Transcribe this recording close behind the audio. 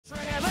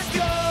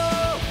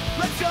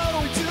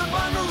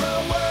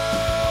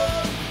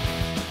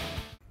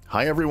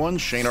Hi everyone,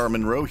 Shane R.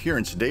 Monroe here,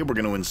 and today we're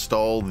going to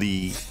install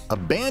the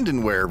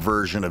AbandonWare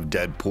version of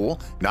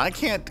Deadpool. Now I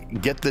can't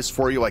get this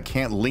for you, I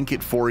can't link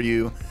it for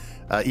you,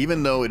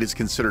 even though it is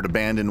considered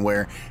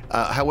abandonware.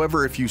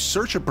 However, if you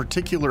search a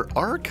particular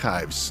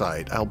archive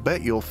site, I'll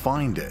bet you'll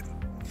find it.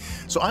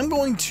 So I'm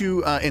going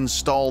to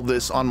install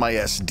this on my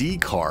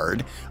SD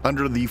card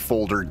under the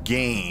folder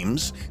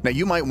Games. Now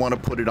you might want to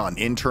put it on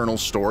internal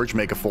storage,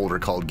 make a folder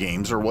called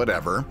Games or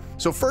whatever.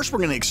 So first we're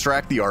going to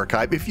extract the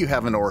archive if you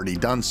haven't already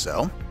done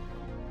so.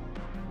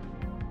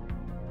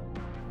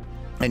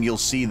 And you'll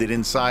see that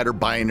inside are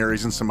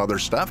binaries and some other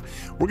stuff.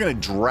 We're going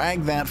to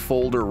drag that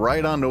folder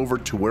right on over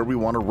to where we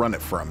want to run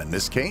it from. In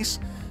this case,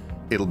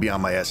 it'll be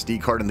on my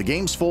SD card in the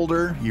Games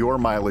folder. Your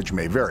mileage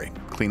may vary.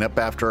 Clean up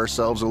after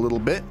ourselves a little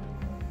bit.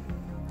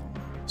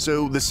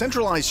 So the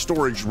centralized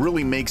storage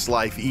really makes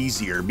life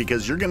easier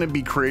because you're going to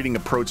be creating a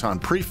Proton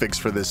prefix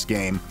for this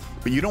game,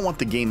 but you don't want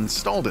the game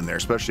installed in there,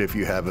 especially if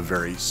you have a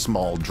very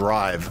small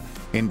drive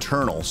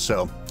internal.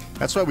 So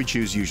that's why we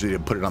choose usually to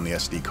put it on the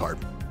SD card.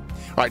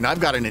 All right, now I've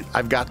got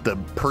the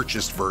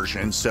purchased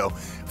version, so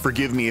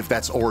forgive me if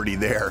that's already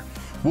there.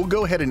 We'll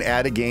go ahead and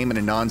add a game in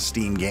a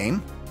non-Steam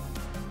game.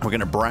 We're going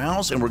to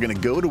browse and we're going to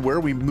go to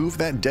where we moved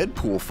that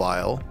Deadpool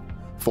file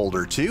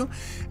folder to,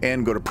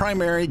 and go to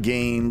Primary,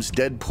 Games,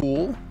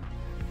 Deadpool,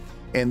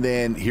 and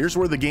then here's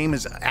where the game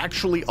is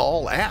actually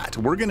all at.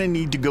 We're going to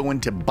need to go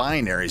into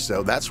binary,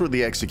 so that's where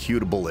the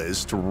executable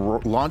is to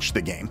launch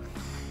the game.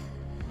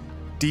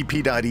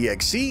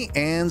 dp.exe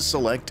and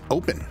select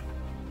Open.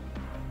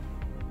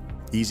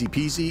 Easy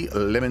peasy,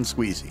 lemon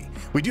squeezy.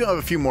 We do have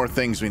a few more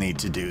things we need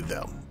to do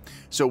though.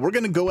 So we're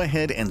going to go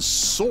ahead and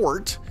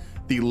sort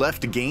the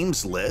left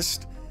games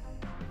list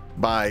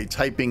by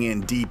typing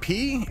in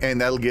DP, and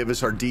that'll give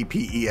us our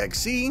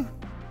DP.exe,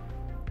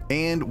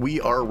 and we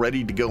are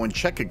ready to go and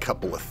check a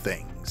couple of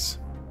things.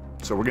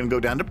 So we're going to go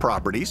down to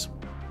Properties.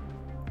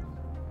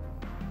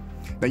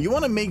 Now you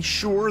want to make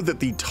sure that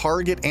the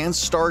target and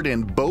start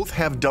in both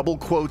have double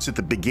quotes at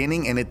the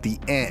beginning and at the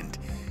end.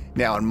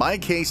 Now in my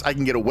case, I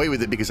can get away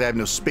with it because I have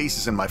no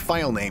spaces in my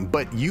file name,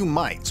 but you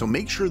might. So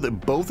make sure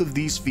that both of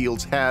these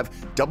fields have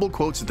double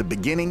quotes at the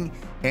beginning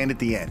and at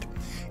the end.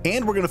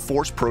 And we're going to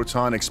force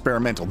Proton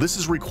Experimental. This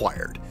is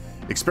required.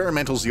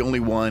 Experimental is the only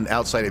one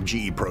outside of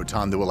GE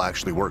Proton that will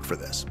actually work for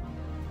this.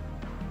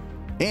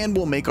 And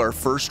we'll make our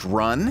first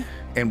run,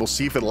 and we'll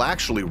see if it'll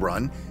actually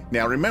run.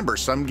 Now remember,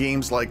 some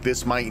games like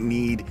this might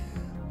need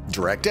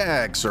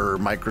DirectX or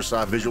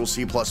Microsoft Visual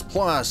C++.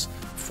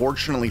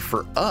 Fortunately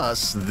for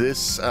us,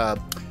 this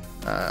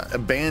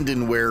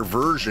AbandonWare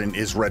version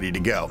is ready to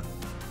go.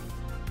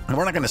 And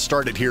we're not going to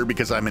start it here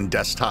because I'm in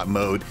desktop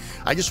mode.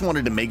 I just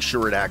wanted to make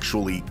sure it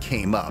actually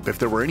came up. If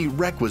there were any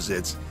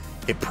requisites,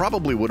 it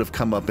probably would have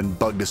come up and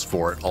bugged us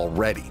for it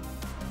already.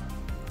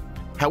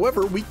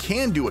 However, we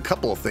can do a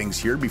couple of things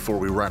here before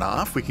we run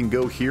off. We can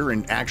go here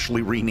and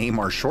actually rename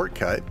our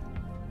shortcut.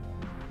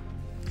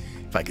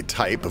 If I could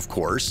type, of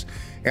course.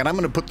 And I'm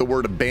going to put the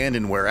word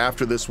AbandonWare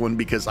after this one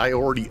because I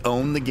already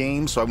own the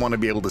game, so I want to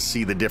be able to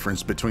see the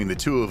difference between the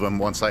two of them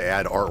once I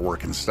add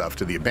artwork and stuff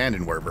to the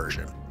AbandonWare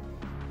version.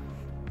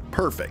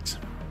 Perfect.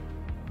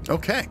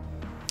 Okay.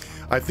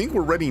 I think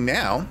we're ready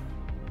now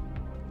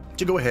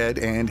to go ahead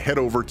and head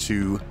over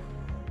to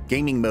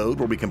gaming mode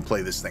where we can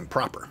play this thing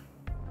proper.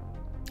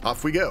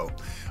 Off we go.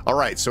 All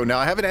right, so now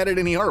I haven't added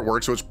any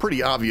artwork, so it's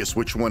pretty obvious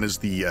which one is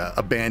the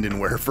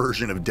AbandonWare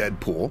version of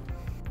Deadpool.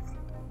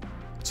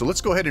 So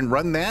let's go ahead and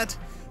run that.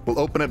 We'll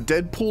open up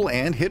Deadpool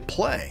and hit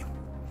play.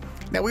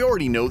 Now we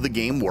already know the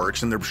game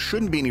works and there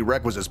shouldn't be any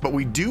requisites, but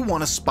we do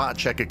want to spot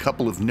check a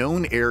couple of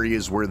known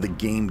areas where the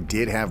game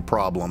did have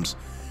problems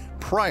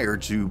prior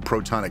to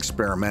Proton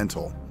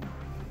Experimental.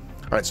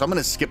 All right, so I'm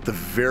going to skip the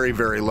very,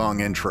 very long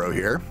intro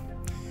here,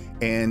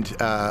 and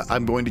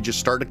I'm going to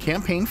just start a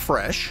campaign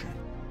fresh,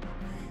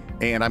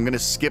 and I'm going to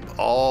skip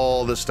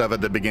all the stuff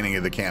at the beginning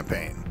of the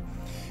campaign.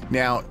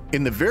 Now,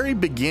 in the very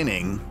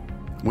beginning,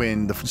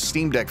 when the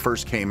Steam Deck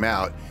first came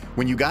out,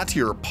 when you got to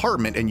your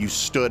apartment and you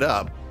stood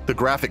up, the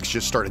graphics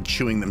just started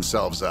chewing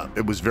themselves up.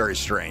 It was very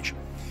strange.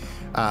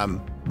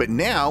 But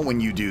now when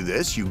you do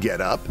this, you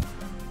get up,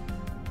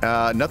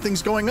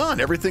 nothing's going on.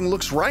 Everything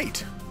looks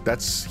right.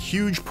 That's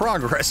huge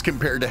progress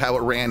compared to how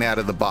it ran out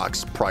of the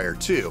box prior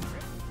to.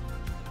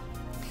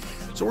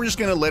 So we're just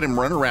going to let him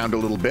run around a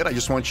little bit. I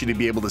just want you to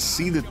be able to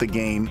see that the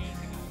game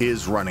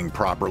is running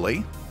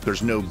properly.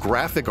 There's no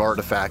graphic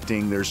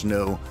artifacting. There's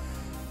no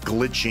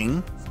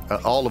glitching,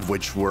 all of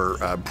which were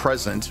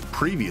present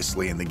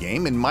previously in the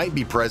game and might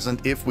be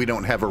present if we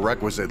don't have a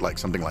requisite like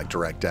something like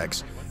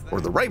DirectX or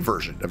the right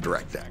version of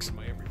DirectX.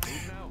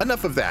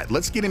 Enough of that.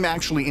 Let's get him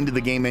actually into the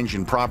game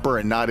engine proper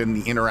and not in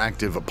the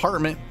interactive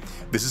apartment.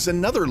 This is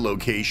another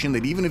location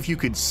that even if you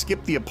could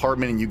skip the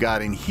apartment and you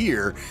got in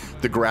here,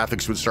 the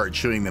graphics would start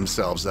chewing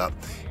themselves up,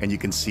 and you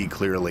can see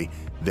clearly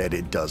that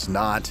it does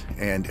not,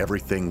 and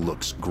everything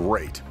looks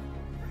great.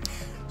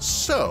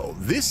 So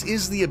this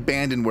is the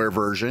AbandonWare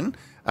version.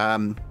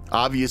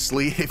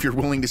 Obviously, if you're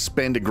willing to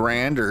spend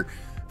 $1,000 or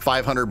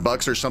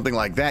 $500 or something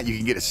like that, you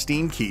can get a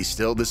Steam key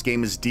still. This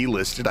game is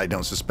delisted. I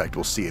don't suspect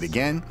we'll see it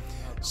again.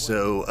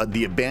 So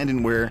the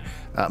AbandonWare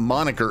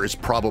moniker is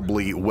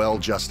probably well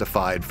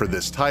justified for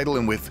this title.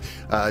 And with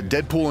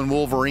Deadpool and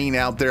Wolverine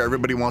out there,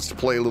 everybody wants to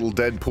play a little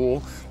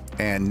Deadpool.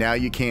 And now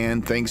you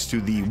can, thanks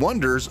to the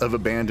wonders of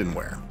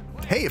AbandonWare.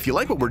 Hey, if you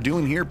like what we're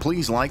doing here,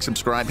 please like,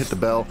 subscribe, hit the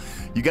bell.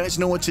 You guys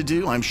know what to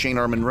do. I'm Shane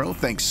R. Monroe.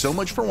 Thanks so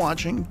much for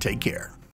watching. Take care.